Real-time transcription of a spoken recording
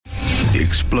the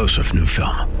explosive new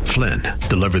film, Flynn,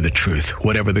 deliver the truth,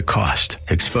 whatever the cost,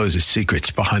 exposes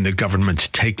secrets behind the government's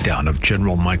takedown of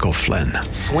General Michael Flynn.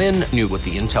 Flynn knew what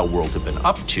the intel world had been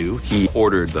up to. He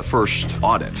ordered the first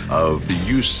audit of the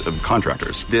use of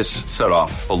contractors. This set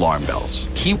off alarm bells.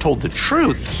 He told the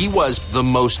truth. He was the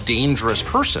most dangerous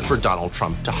person for Donald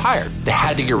Trump to hire. They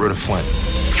had to get rid of Flynn.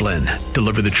 Flynn,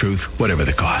 deliver the truth, whatever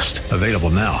the cost. Available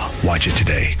now. Watch it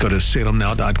today. Go to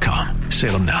salemnow.com.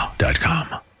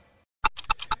 salemnow.com.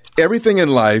 Everything in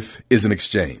life is an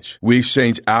exchange. We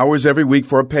exchange hours every week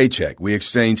for a paycheck. We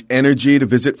exchange energy to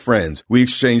visit friends. We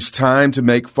exchange time to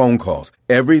make phone calls.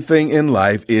 Everything in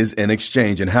life is an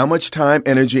exchange, and how much time,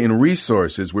 energy, and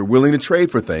resources we're willing to trade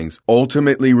for things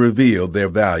ultimately reveal their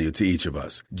value to each of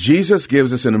us. Jesus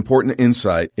gives us an important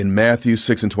insight in Matthew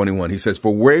 6:21. He says,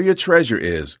 "For where your treasure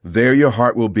is, there your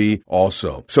heart will be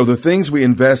also." So the things we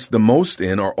invest the most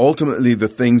in are ultimately the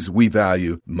things we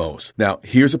value most. Now,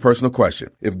 here's a personal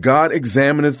question. If God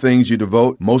examined the things you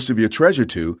devote most of your treasure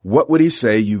to, what would he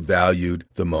say you valued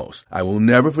the most? I will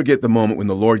never forget the moment when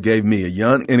the Lord gave me, a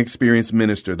young, inexperienced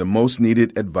minister, the most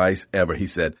needed advice ever. He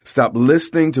said, "Stop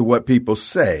listening to what people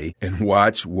say and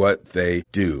watch what they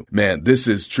do." Man, this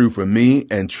is true for me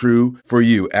and true for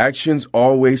you. Actions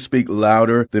always speak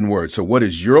louder than words. So what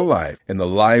is your life and the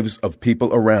lives of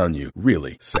people around you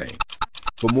really saying?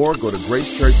 For more, go to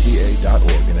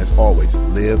gracechurchva.org. And as always,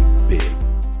 live big.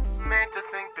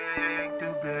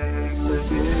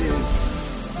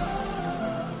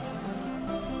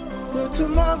 But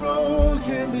tomorrow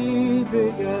can be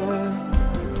bigger.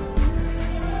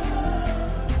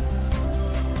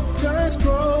 Just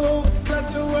grow,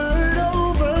 let the word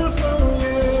overflow,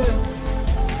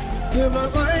 yeah. Live a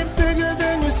life bigger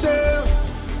than yourself.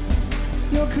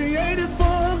 You're created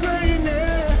for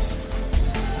greatness.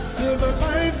 Live a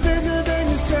life bigger than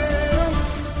yourself.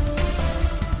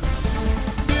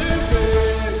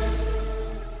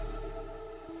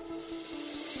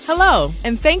 Hello,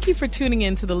 and thank you for tuning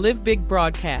in to the Live Big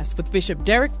broadcast with Bishop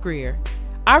Derek Greer.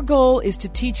 Our goal is to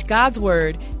teach God's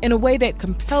Word in a way that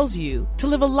compels you to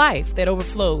live a life that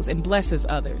overflows and blesses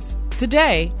others.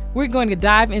 Today, we're going to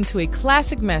dive into a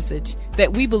classic message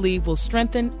that we believe will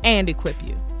strengthen and equip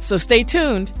you. So stay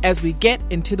tuned as we get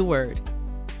into the Word.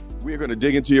 We're going to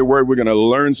dig into your word. We're going to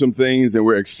learn some things, and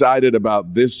we're excited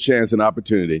about this chance and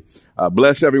opportunity.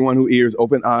 Bless everyone who ears,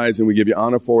 open eyes, and we give you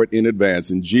honor for it in advance.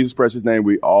 In Jesus' precious name,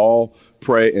 we all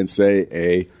pray and say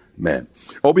amen.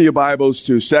 Open your Bibles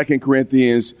to 2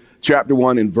 Corinthians chapter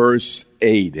 1 and verse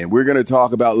 8, and we're going to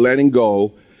talk about letting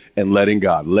go and letting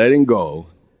God. Letting go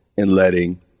and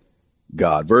letting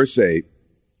God. Verse 8,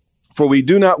 "For we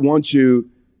do not want you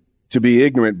to be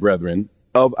ignorant, brethren,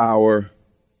 of our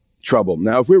trouble."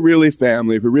 Now, if we're really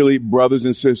family, if we're really brothers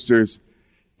and sisters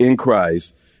in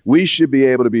Christ, we should be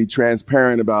able to be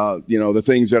transparent about, the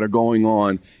things that are going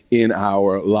on in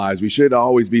our lives. We should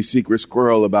always be secret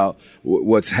squirrel about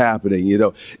what's happening.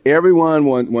 Everyone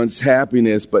wants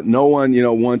happiness, but no one,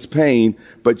 wants pain,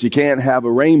 but you can't have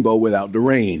a rainbow without the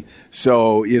rain.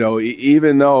 So,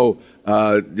 even though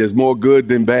there's more good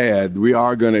than bad, we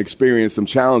are going to experience some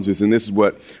challenges. And this is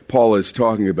what Paul is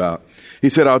talking about. He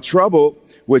said, "Our trouble,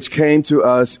 which came to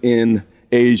us in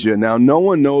Asia." Now, no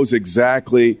one knows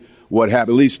exactly what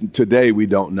happened. At least today we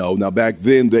don't know. Now, back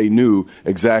then they knew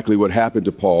exactly what happened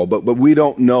to Paul, but we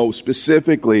don't know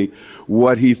specifically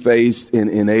what he faced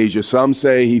in Asia. Some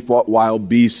say he fought wild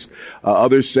beasts.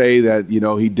 Others say that,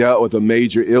 he dealt with a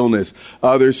major illness.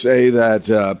 Others say that,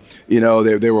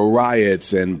 there were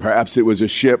riots and perhaps it was a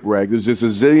shipwreck. There's just a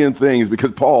zillion things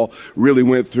because Paul really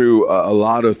went through a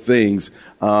lot of things.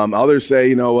 Others say,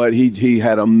 he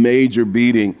had a major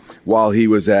beating while he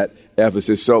was at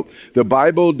Ephesus. So the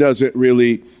Bible doesn't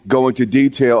really go into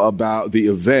detail about the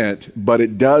event, but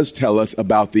it does tell us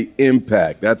about the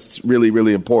impact. That's really,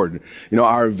 really important.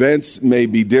 Our events may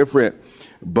be different,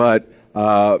 but,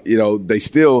 they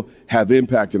still have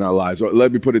impact in our lives. Or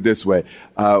let me put it this way.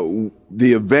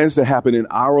 The events that happen in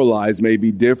our lives may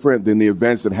be different than the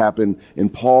events that happen in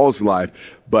Paul's life,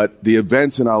 but the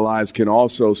events in our lives can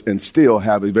also and still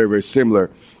have a very, very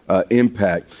similar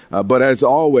impact. But as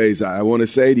always, I want to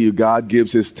say to you, God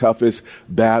gives his toughest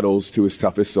battles to his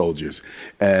toughest soldiers.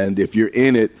 And if you're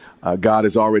in it, God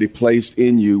has already placed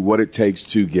in you what it takes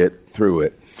to get through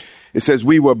it. It says,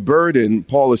 "We were burdened,"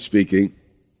 Paul is speaking,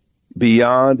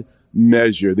 "beyond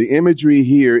measure." The imagery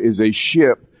here is a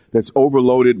ship that's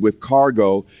overloaded with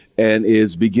cargo and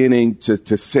is beginning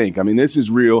to sink. I mean, this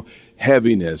is real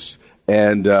heaviness.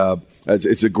 And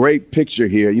it's a great picture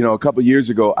here. A couple years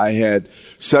ago, I had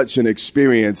such an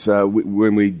experience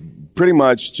when we pretty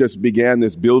much just began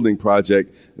this building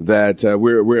project that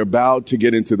we're about to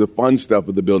get into the fun stuff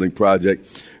of the building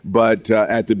project. But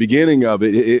at the beginning of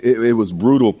it was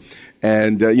brutal.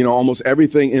 And, almost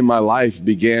everything in my life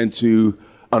began to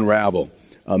unravel.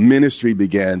 Ministry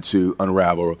began to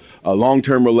unravel.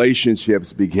 Long-term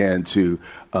relationships began to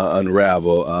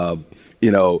unravel.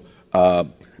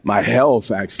 My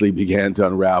health actually began to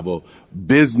unravel.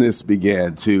 Business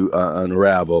began to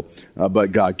unravel.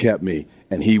 But God kept me,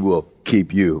 and he will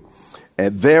keep you.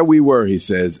 And there we were, he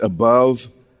says, above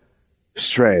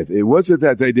strength. It wasn't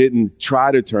that they didn't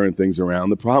try to turn things around.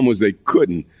 The problem was they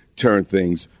couldn't turn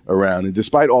things around. And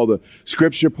despite all the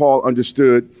scripture Paul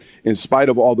understood, in spite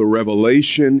of all the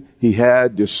revelation he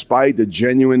had, despite the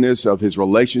genuineness of his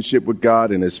relationship with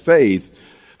God and his faith,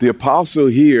 the apostle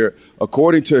here,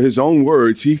 according to his own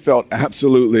words, he felt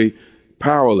absolutely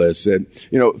powerless. And,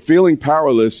 feeling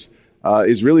powerless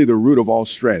is really the root of all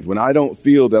strength. When I don't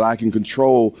feel that I can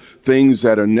control things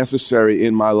that are necessary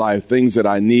in my life, things that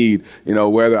I need,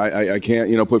 whether I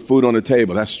can't, put food on the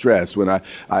table, that's stress. When I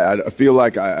feel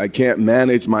like I can't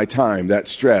manage my time,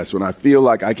 that's stress. When I feel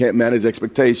like I can't manage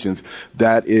expectations,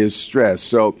 that is stress.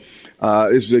 So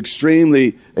it's an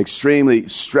extremely, extremely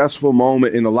stressful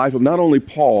moment in the life of not only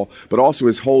Paul, but also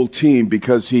his whole team,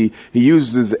 because he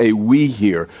uses a we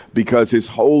here, because his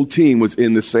whole team was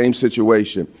in the same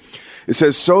situation. It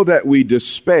says, so that we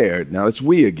despaired. Now, it's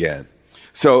we again.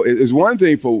 So it's one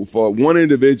thing for one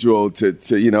individual to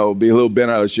be a little bent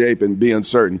out of shape and be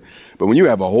uncertain. But when you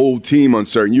have a whole team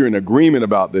uncertain, you're in agreement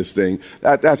about this thing,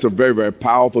 that's a very, very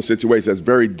powerful situation that's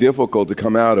very difficult to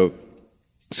come out of.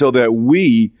 So that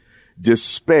we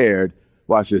despaired,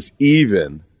 watch this,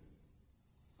 even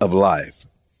of life.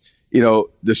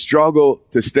 The struggle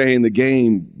to stay in the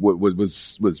game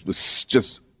was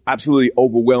just absolutely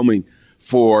overwhelming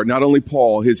for not only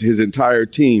Paul, his entire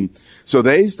team. So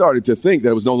they started to think that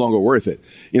it was no longer worth it.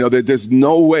 That there's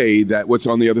no way that what's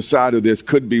on the other side of this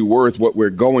could be worth what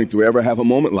we're going through, ever have a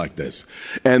moment like this.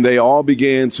 And they all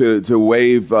began to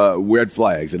wave red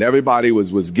flags, and everybody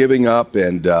was giving up,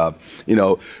 and,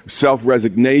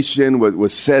 self-resignation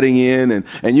was setting in.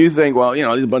 And you think, well,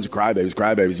 there's a bunch of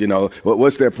crybabies,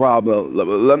 what's their problem?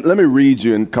 Let me read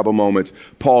you in a couple moments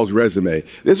Paul's resume.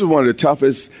 This was one of the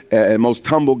toughest and most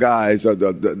tumble guys,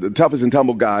 the toughest and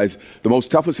tumble guys, the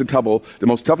most toughest and tumble, the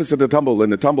most toughest of the tumble,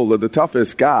 and the tumble of the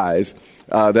toughest guys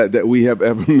that we have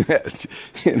ever met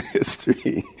in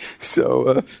history.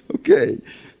 So, okay.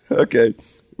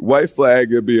 White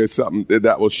flag would be something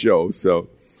that will show. So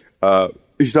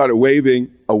he started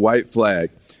waving a white flag.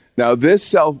 Now, this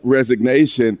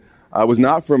self-resignation was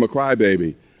not from a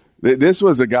crybaby. This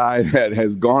was a guy that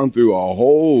has gone through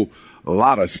a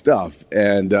lot of stuff.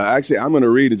 And actually, I'm going to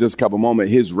read in just a couple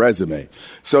moments his resume.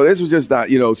 So this was just not,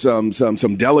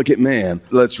 some delicate man.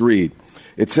 Let's read.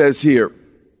 It says here,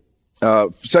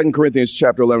 2 Corinthians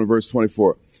chapter 11, verse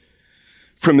 24.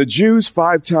 From the Jews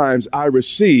 5 times I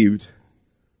received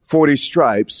 40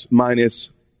 stripes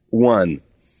minus 1.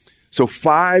 So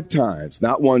 5 times,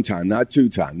 not 1 time, not 2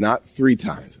 times, not 3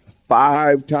 times.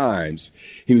 5 times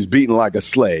he was beaten like a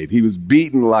slave. He was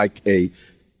beaten like a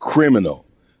criminal.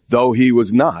 Though he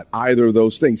was not either of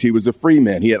those things. He was a free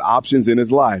man. He had options in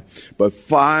his life. But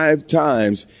 5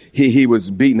 times he was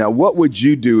beaten. Now, what would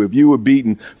you do if you were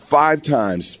beaten 5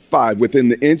 times, 5, within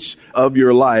the inch of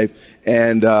your life?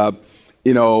 And, how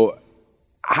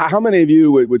many of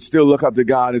you would still look up to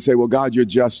God and say, well, God, you're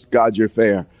just, God, you're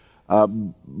fair?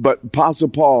 But Apostle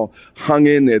Paul hung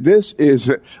in there. This is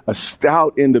a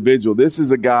stout individual. This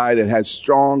is a guy that has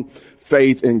strong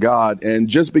faith in God. And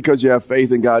just because you have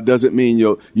faith in God doesn't mean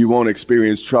you won't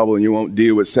experience trouble and you won't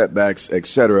deal with setbacks,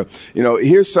 etc.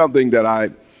 Here's something that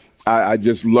I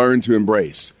just learned to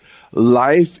embrace.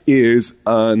 Life is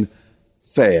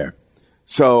unfair.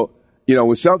 So,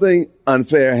 when something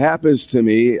unfair happens to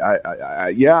me,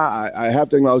 I have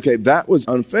to acknowledge, okay, that was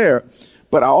unfair.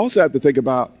 But I also have to think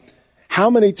about how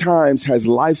many times has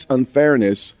life's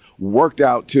unfairness worked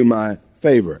out to my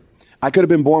favor? I could have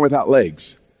been born without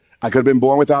legs. I could have been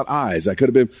born without eyes. I could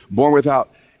have been born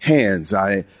without hands.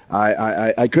 I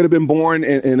could have been born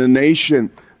in a nation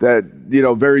that,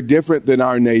 very different than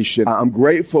our nation. I'm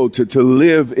grateful to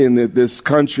live in this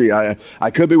country. I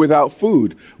could be without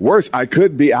food. Worse, I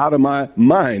could be out of my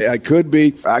mind. I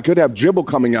could have dribble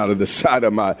coming out of the side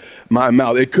of my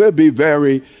mouth. It could be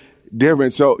very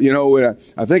different. So, when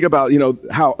I think about,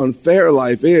 how unfair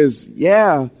life is,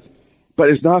 but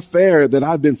it's not fair that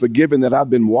I've been forgiven, that I've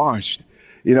been washed.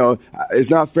 It's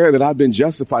not fair that I've been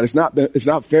justified. It's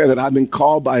not fair that I've been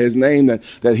called by his name, that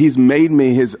he's made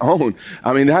me his own.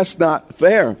 I mean, that's not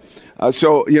fair. I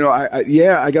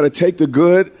got to take the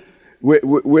good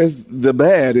with the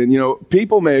bad. And,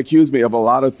 people may accuse me of a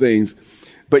lot of things,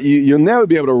 but you'll never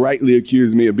be able to rightly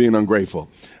accuse me of being ungrateful.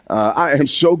 I am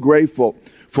so grateful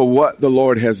for what the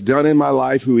Lord has done in my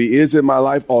life, who he is in my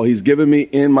life, all he's given me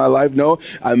in my life. No,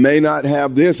 I may not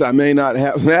have this, I may not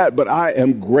have that, but I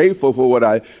am grateful for what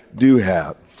I do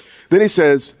have. Then he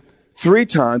says, 3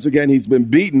 times, again, he's been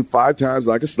beaten 5 times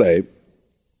like a slave.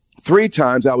 3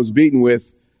 times I was beaten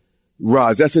with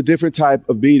rods. That's a different type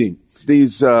of beating.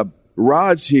 These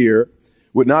rods here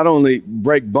would not only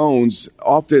break bones,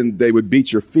 often they would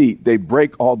beat your feet. They'd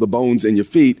break all the bones in your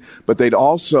feet, but they'd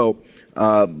also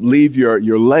leave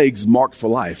your legs marked for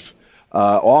life.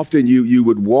 Often you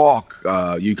would walk,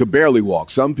 you could barely walk.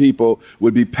 Some people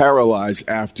would be paralyzed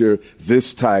after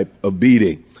this type of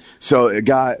beating. So a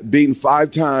guy beaten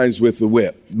 5 times with the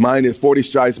whip, minus 40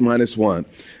 stripes minus 1.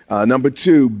 Number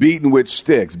 2, beaten with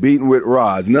sticks, beaten with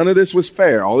rods. None of this was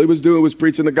fair. All he was doing was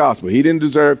preaching the gospel. He didn't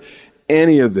deserve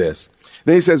any of this.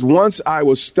 Then he says, once I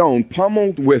was stoned,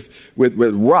 pummeled with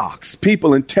rocks,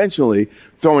 people intentionally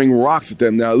throwing rocks at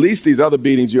them. Now, at least these other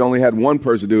beatings, you only had one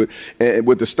person do it. And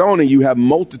with the stoning, you have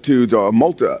multitudes or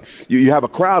you have a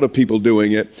crowd of people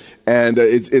doing it. And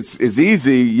it's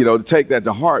easy, to take that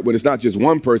to heart when it's not just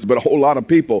one person, but a whole lot of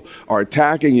people are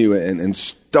attacking you and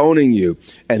stoning you.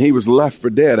 And he was left for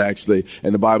dead, actually.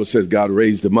 And the Bible says God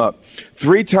raised him up.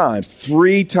 3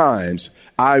 times,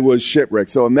 I was shipwrecked.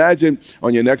 So imagine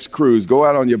on your next cruise, go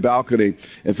out on your balcony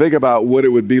and think about what it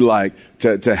would be like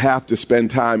to have to spend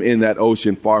time in that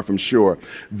ocean far from shore.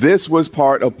 This was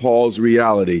part of Paul's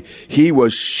reality. He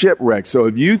was shipwrecked. So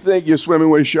if you think you're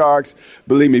swimming with sharks,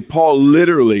 believe me, Paul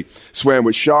literally swam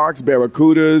with sharks,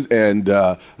 barracudas,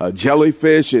 and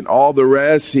jellyfish and all the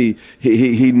rest.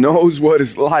 He knows what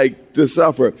it's like to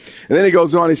suffer. And then he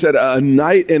goes on, he said, a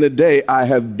night and a day I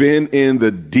have been in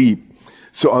the deep.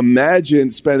 So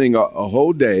imagine spending a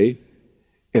whole day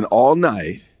and all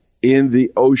night in the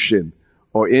ocean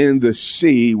or in the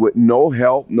sea with no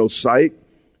help, no sight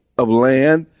of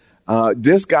land.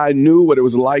 This guy knew what it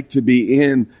was like to be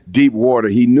in deep water.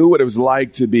 He knew what it was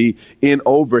like to be in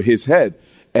over his head.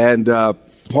 And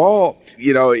Paul,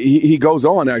 he goes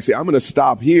on, actually. I'm going to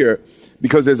stop here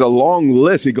because there's a long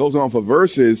list. He goes on for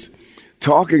verses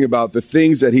talking about the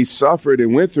things that he suffered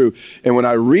and went through. And when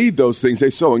I read those things, they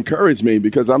so encourage me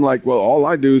because I'm like, well, all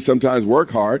I do is sometimes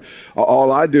work hard.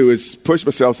 All I do is push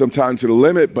myself sometimes to the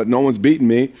limit, but no one's beating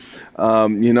me.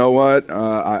 You know what?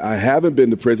 I haven't been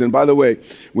to prison. By the way,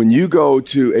 when you go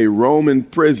to a Roman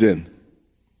prison,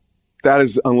 that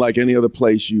is unlike any other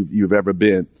place you've ever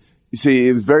been. You see,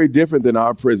 it was very different than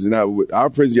our prison. Now, our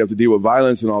prison, you have to deal with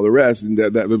violence and all the rest, and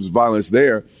that was violence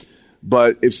there.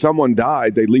 But if someone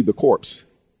died, they'd leave the corpse.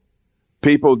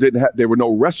 People there were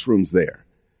no restrooms there.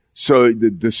 So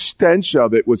the stench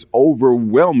of it was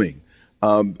overwhelming.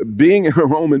 Being in a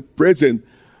Roman prison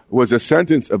was a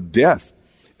sentence of death.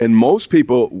 And most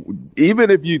people, even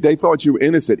if they thought you were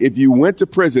innocent, if you went to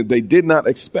prison, they did not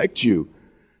expect you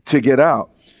to get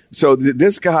out. So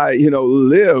this guy,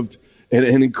 lived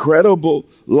an incredible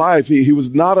life. He was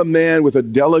not a man with a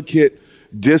delicate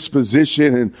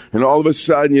disposition and all of a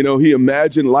sudden, he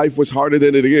imagined life was harder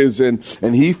than it is and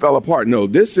he fell apart. No,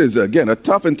 this is, again, a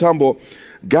tough and tumble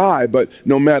guy, but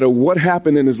no matter what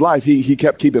happened in his life, he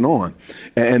kept keeping on.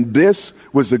 And this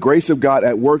was the grace of God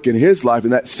at work in his life,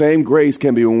 and that same grace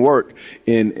can be at work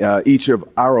in each of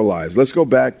our lives. Let's go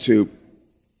back to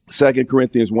 2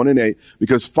 Corinthians 1:8,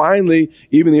 because finally,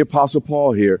 even the Apostle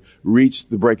Paul here reached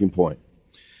the breaking point.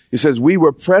 He says, we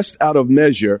were pressed out of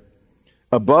measure,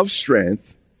 above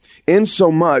strength,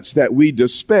 insomuch that we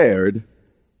despaired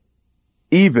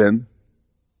even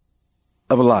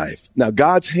of life. Now,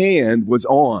 God's hand was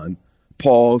on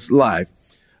Paul's life,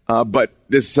 but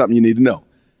this is something you need to know.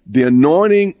 The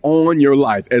anointing on your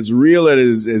life, as real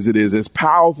as it is, as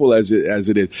powerful as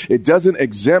it is, it doesn't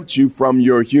exempt you from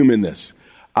your humanness.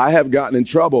 I have gotten in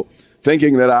trouble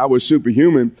thinking that I was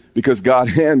superhuman because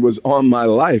God's hand was on my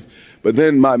life. But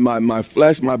then my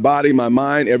flesh, my body, my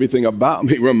mind, everything about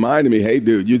me reminded me, hey,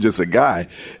 dude, you're just a guy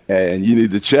and you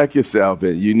need to check yourself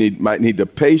and you might need to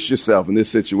pace yourself in this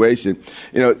situation.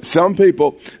 Some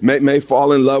people may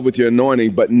fall in love with your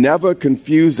anointing, but never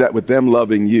confuse that with them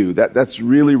loving you. That's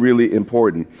really, really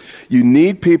important. You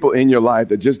need people in your life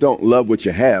that just don't love what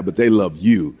you have, but they love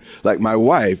you. Like my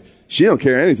wife, she don't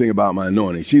care anything about my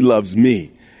anointing. She loves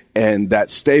me, and that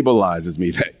stabilizes me,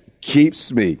 that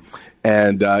keeps me.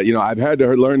 And, I've had to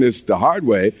learn this the hard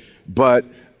way, but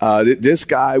this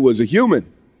guy was a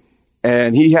human.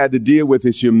 And he had to deal with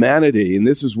his humanity. And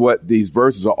this is what these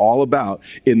verses are all about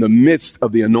in the midst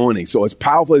of the anointing. So as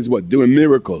powerful as what? Doing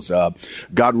miracles.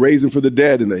 God raising from the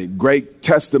dead and the great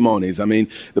testimonies. I mean,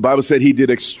 the Bible said he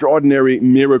did extraordinary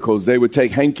miracles. They would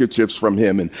take handkerchiefs from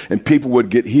him and people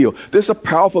would get healed. This is a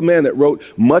powerful man that wrote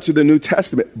much of the New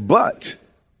Testament, but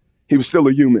he was still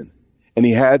a human. And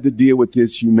he had to deal with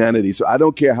his humanity. So I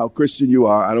don't care how Christian you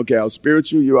are. I don't care how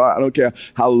spiritual you are. I don't care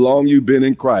how long you've been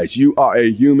in Christ. You are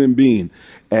a human being.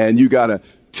 And you got to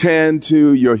tend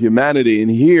to your humanity.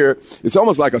 And here, it's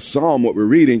almost like a psalm, what we're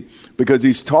reading, because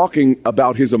he's talking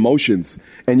about his emotions.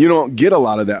 And you don't get a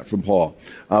lot of that from Paul.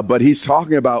 But he's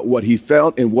talking about what he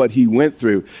felt and what he went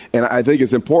through. And I think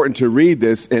it's important to read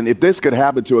this. And if this could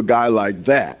happen to a guy like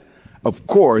that, of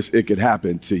course, it could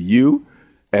happen to you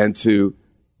and to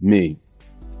me.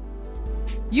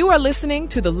 You are listening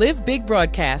to the Live Big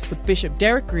broadcast with Bishop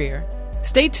Derek Grier.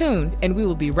 Stay tuned, and we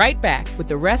will be right back with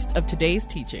the rest of today's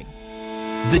teaching.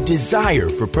 The desire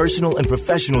for personal and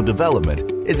professional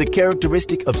development is a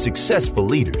characteristic of successful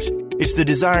leaders. It's the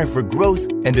desire for growth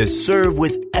and to serve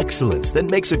with excellence that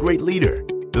makes a great leader.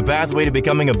 The pathway to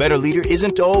becoming a better leader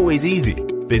isn't always easy.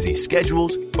 Busy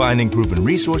schedules, finding proven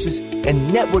resources,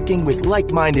 and networking with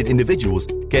like-minded individuals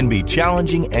can be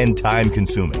challenging and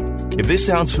time-consuming. If this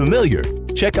sounds familiar,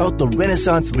 check out the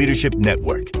Renaissance Leadership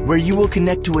Network, where you will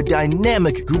connect to a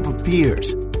dynamic group of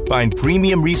peers. Find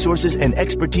premium resources and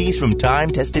expertise from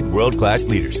time-tested world-class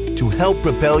leaders to help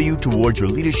propel you towards your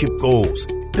leadership goals.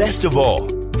 Best of all,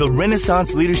 the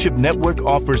Renaissance Leadership Network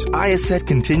offers IACET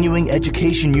continuing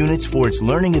education units for its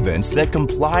learning events that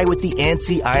comply with the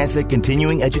ANSI IACET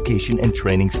Continuing Education and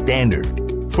Training Standard.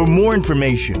 For more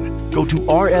information, go to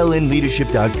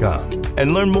rlnleadership.com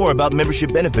and learn more about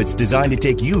membership benefits designed to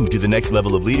take you to the next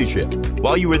level of leadership.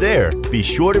 While you are there, be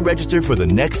sure to register for the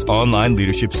next online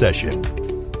leadership session.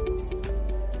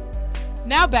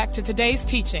 Now back to today's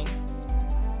teaching.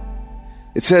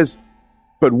 It says,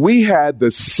 but we had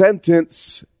the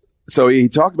sentence. So he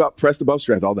talked about pressed above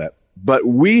strength, all that. But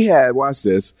we had, watch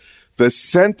this, the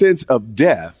sentence of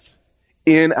death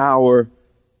in ourselves.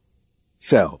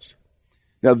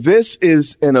 Now, this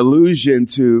is an allusion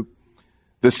to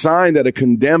the sign that a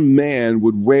condemned man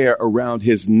would wear around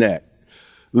his neck.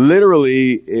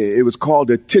 Literally, it was called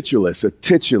a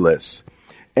titulus.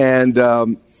 And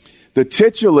the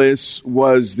titulus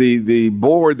was the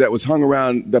board that was hung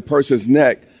around the person's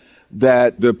neck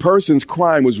that the person's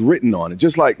crime was written on it.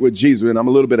 Just like with Jesus, and I'm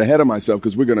a little bit ahead of myself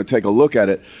because we're going to take a look at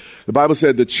it. The Bible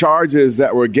said the charges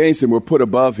that were against him were put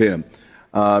above him.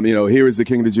 Here is the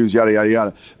King of the Jews, yada, yada,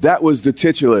 yada. That was the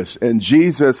titulus. And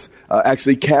Jesus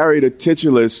actually carried a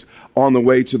titulus on the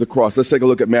way to the cross. Let's take a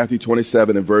look at Matthew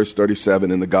 27 and verse 37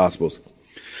 in the Gospels.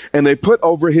 And they put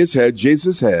over his head,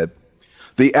 Jesus' head,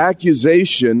 the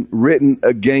accusation written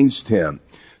against him.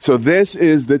 So this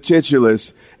is the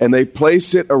titulus, and they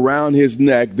placed it around his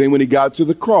neck. Then when he got to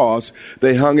the cross,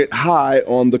 they hung it high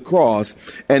on the cross.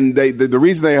 And the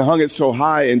reason they hung it so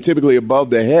high and typically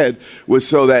above the head was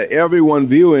so that everyone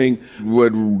viewing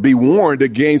would be warned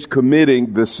against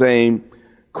committing the same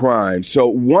crime. So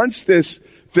once this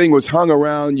thing was hung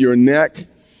around your neck,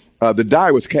 the die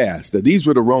was cast. These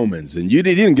were the Romans, and you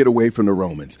didn't get away from the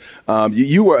Romans.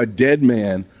 You were a dead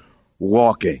man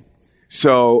walking.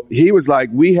 So he was like,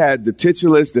 we had the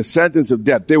titulus, the sentence of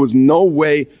death. There was no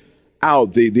way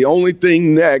out. The only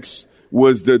thing next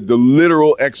was the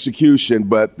literal execution,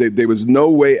 but there was no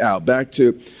way out. Back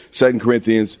to 2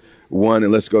 Corinthians 1,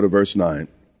 and let's go to verse 9.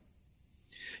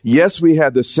 Yes, we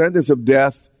had the sentence of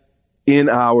death in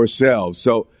ourselves.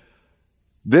 So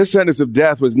this sentence of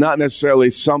death was not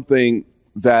necessarily something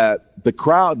that the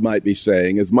crowd might be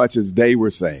saying as much as they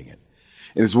were saying it.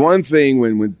 And it's one thing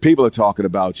when people are talking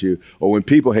about you or when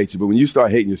people hate you, but when you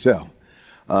start hating yourself,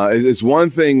 it's one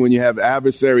thing when you have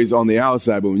adversaries on the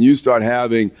outside, but when you start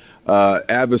having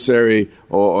adversary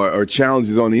or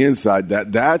challenges on the inside,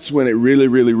 that's when it really,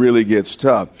 really, really gets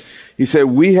tough. He said,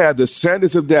 we had the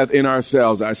sentence of death in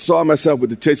ourselves. I saw myself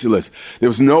with the titulus. There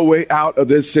was no way out of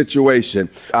this situation.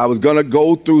 I was going to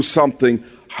go through something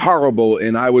horrible,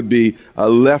 and I would be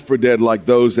left for dead like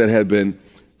those that had been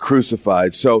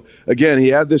crucified. So again, he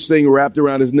had this thing wrapped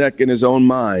around his neck in his own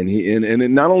mind.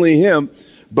 And not only him,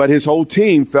 but his whole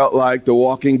team felt like the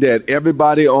Walking Dead.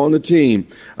 Everybody on the team.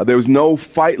 There was no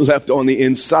fight left on the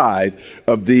inside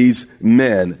of these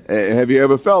men. Have you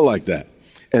ever felt like that?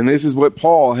 And this is what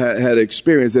Paul had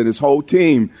experienced, and his whole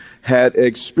team had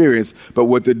experienced. But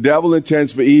what the devil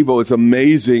intends for evil, it's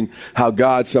amazing how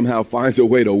God somehow finds a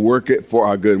way to work it for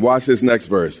our good. Watch this next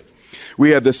verse. We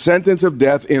have the sentence of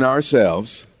death in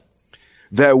ourselves,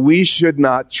 that we should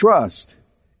not trust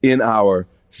in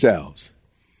ourselves.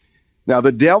 Now,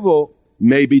 the devil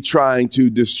may be trying to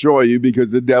destroy you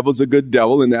because the devil's a good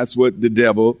devil, and that's what the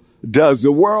devil does.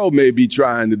 The world may be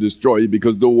trying to destroy you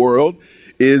because the world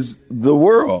is the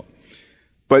world.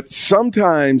 But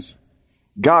sometimes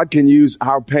God can use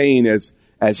our pain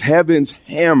as heaven's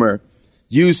hammer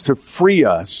used to free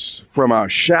us from our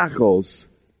shackles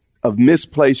of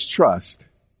misplaced trust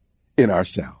in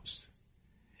ourselves.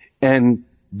 And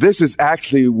this is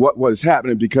actually what was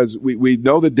happening, because we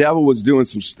know the devil was doing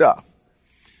some stuff.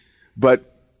 But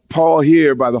Paul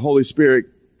here, by the Holy Spirit,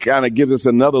 kind of gives us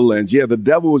another lens. Yeah, the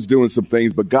devil was doing some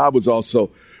things, but God was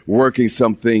also working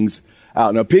some things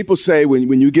out. Now, people say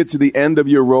when you get to the end of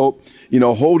your rope,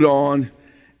 hold on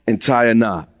and tie a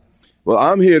knot. Well,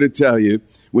 I'm here to tell you,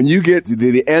 when you get to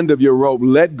the end of your rope,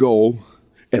 let go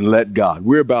and let God.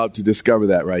 We're about to discover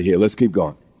that right here. Let's keep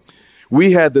going.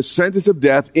 We had the sentence of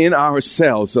death in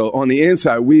ourselves. So on the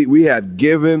inside, we had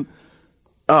given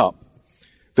up.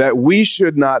 That we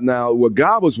should not now, what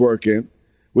God was working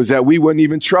was that we wouldn't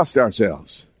even trust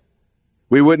ourselves.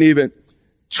 We wouldn't even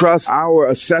trust our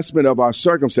assessment of our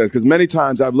circumstance. Because many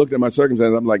times I've looked at my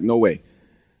circumstances, I'm like, no way.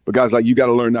 But God's like, you got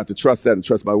to learn not to trust that and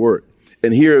trust my word.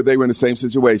 And here they were in the same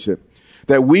situation.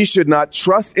 That we should not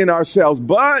trust in ourselves,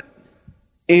 but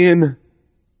in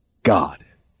God.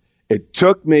 It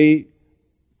took me,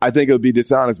 I think it would be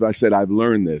dishonest, but I said, I've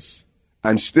learned this.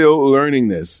 I'm still learning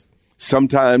this.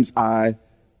 Sometimes I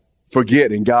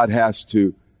forget, and God has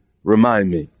to remind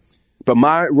me. But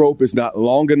my rope is not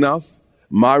long enough.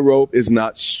 My rope is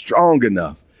not strong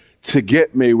enough to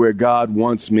get me where God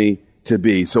wants me to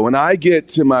be. So when I get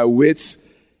to my wit's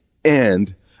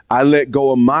end, I let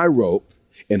go of my rope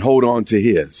and hold on to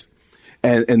his.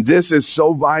 And this is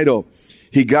so vital.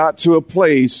 He got to a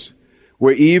place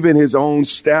where even his own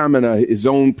stamina, his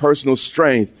own personal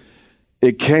strength,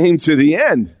 it came to the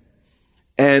end.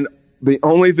 And the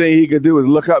only thing he could do is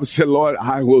look up and say, Lord,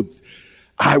 I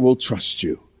will trust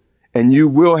you. And you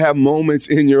will have moments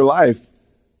in your life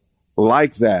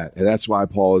like that. And that's why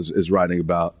Paul is writing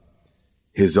about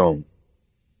his own.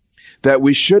 That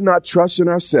we should not trust in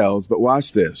ourselves, but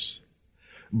watch this,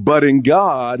 but in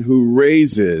God who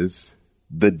raises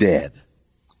the dead.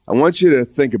 I want you to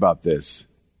think about this.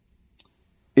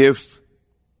 If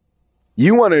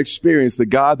you want to experience the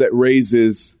God that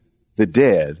raises the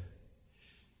dead,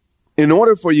 in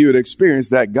order for you to experience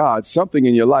that God, something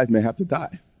in your life may have to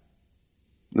die.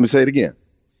 Let me say it again.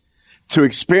 To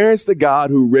experience the God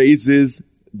who raises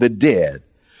the dead,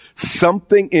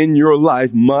 something in your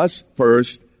life must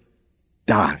first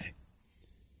die.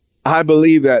 I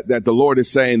believe that the Lord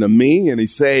is saying to me, and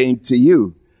he's saying to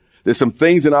you, there's some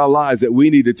things in our lives that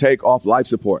we need to take off life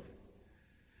support.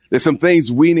 There's some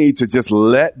things we need to just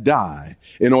let die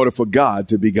in order for God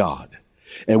to be God.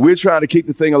 And we're trying to keep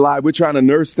the thing alive. We're trying to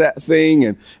nurse that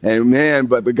thing. And man,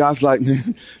 but God's like,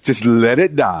 man, just let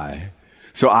it die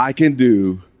so I can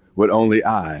do what only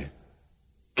I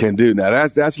can do. Now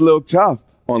that's a little tough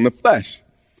on the flesh,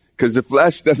 because the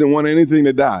flesh doesn't want anything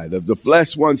to die. The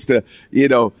flesh wants to,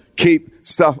 keep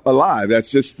stuff alive.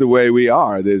 That's just the way we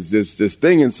are. There's this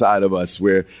thing inside of us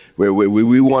where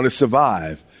we want to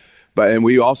survive, and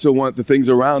we also want the things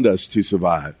around us to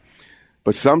survive.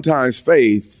 But sometimes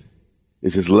faith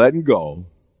is just letting go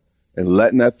and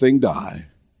letting that thing die,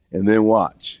 and then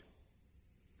watch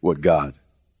what God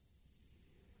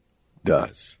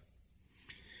does.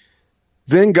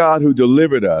 Then God, who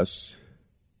delivered us,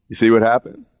 you see what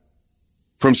happened?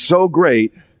 From so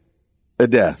great a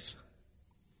death.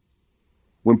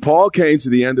 When Paul came to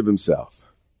the end of himself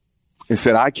and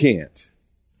said, I can't,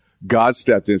 God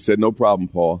stepped in and said, no problem,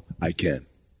 Paul, I can.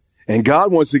 And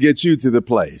God wants to get you to the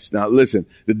place. Now, listen,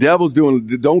 the devil's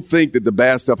don't think that the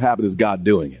bad stuff happened is God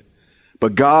doing it.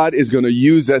 But God is going to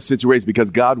use that situation because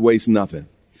God wastes nothing.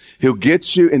 He'll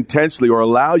get you intentionally or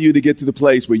allow you to get to the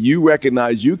place where you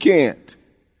recognize you can't,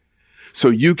 so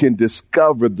you can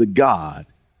discover the God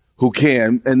who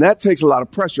can. And that takes a lot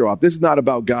of pressure off. This is not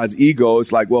about God's ego.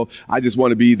 It's like, well, I just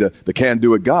want to be the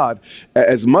can-do-it God.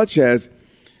 As much as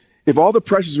if all the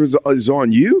pressure is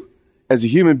on you as a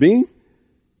human being,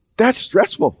 that's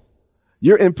stressful.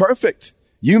 You're imperfect.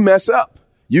 You mess up.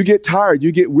 You get tired.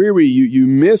 You get weary. You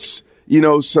miss,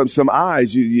 some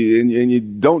I's. And you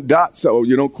don't dot, so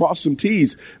you don't cross some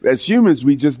T's. As humans,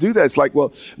 we just do that. It's like,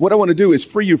 well, what I want to do is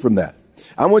free you from that.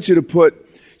 I want you to put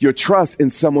your trust in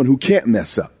someone who can't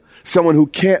mess up, someone who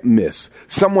can't miss,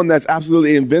 someone that's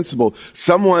absolutely invincible,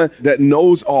 someone that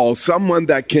knows all, someone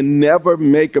that can never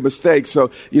make a mistake.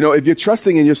 So, if you're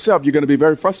trusting in yourself, you're going to be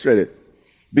very frustrated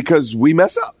because we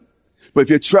mess up. But if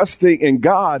you're trusting in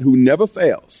God who never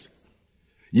fails,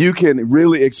 you can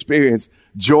really experience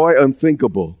joy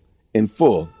unthinkable and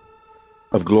full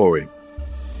of glory.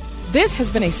 This has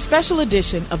been a special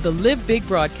edition of the Live Big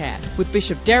broadcast with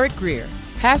Bishop Derek Grier,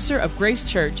 pastor of Grace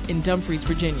Church in Dumfries,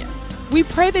 Virginia. We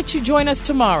pray that you join us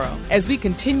tomorrow as we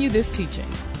continue this teaching.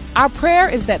 Our prayer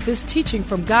is that this teaching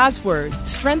from God's Word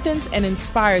strengthens and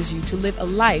inspires you to live a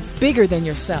life bigger than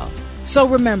yourself. So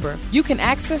remember, you can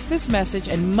access this message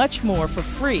and much more for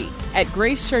free at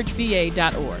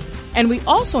gracechurchva.org. And we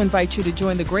also invite you to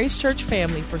join the Grace Church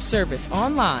family for service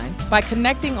online by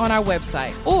connecting on our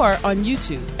website or on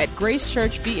YouTube at Grace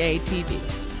Church VA TV.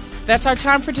 That's our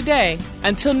time for today.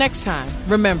 Until next time,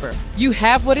 remember, you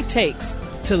have what it takes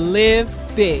to live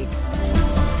big.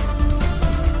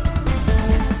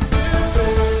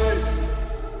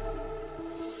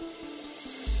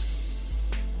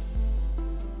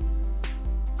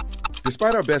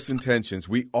 Despite our best intentions,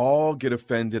 we all get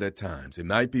offended at times. It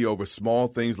might be over small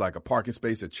things like a parking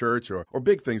space at church or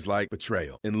big things like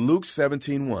betrayal. In Luke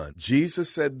 17:1, Jesus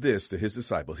said this to his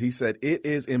disciples. He said, "It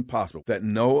is impossible that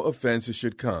no offenses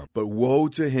should come, but woe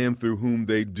to him through whom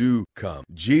they do come."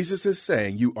 Jesus is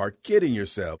saying you are kidding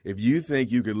yourself if you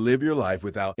think you could live your life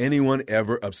without anyone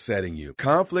ever upsetting you.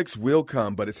 Conflicts will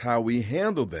come, but it's how we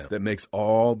handle them that makes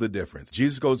all the difference.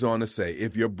 Jesus goes on to say,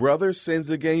 if your brother sins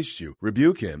against you,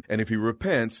 rebuke him, and if he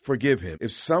repents, forgive him.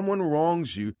 If someone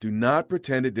wrongs you, do not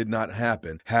pretend it did not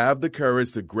happen. Have the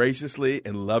courage to graciously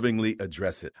and lovingly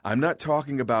address it. I'm not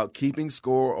talking about keeping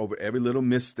score over every little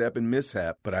misstep and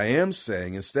mishap, but I am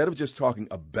saying instead of just talking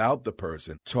about the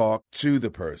person, talk to the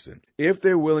person. If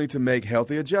they're willing to make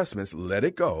healthy adjustments, let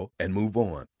it go and move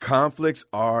on. Conflicts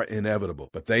are inevitable,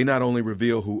 but they not only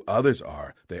reveal who others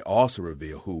are, they also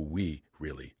reveal who we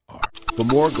really are. For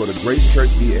more, go to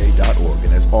gracechurchva.org,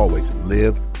 and as always,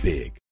 live big.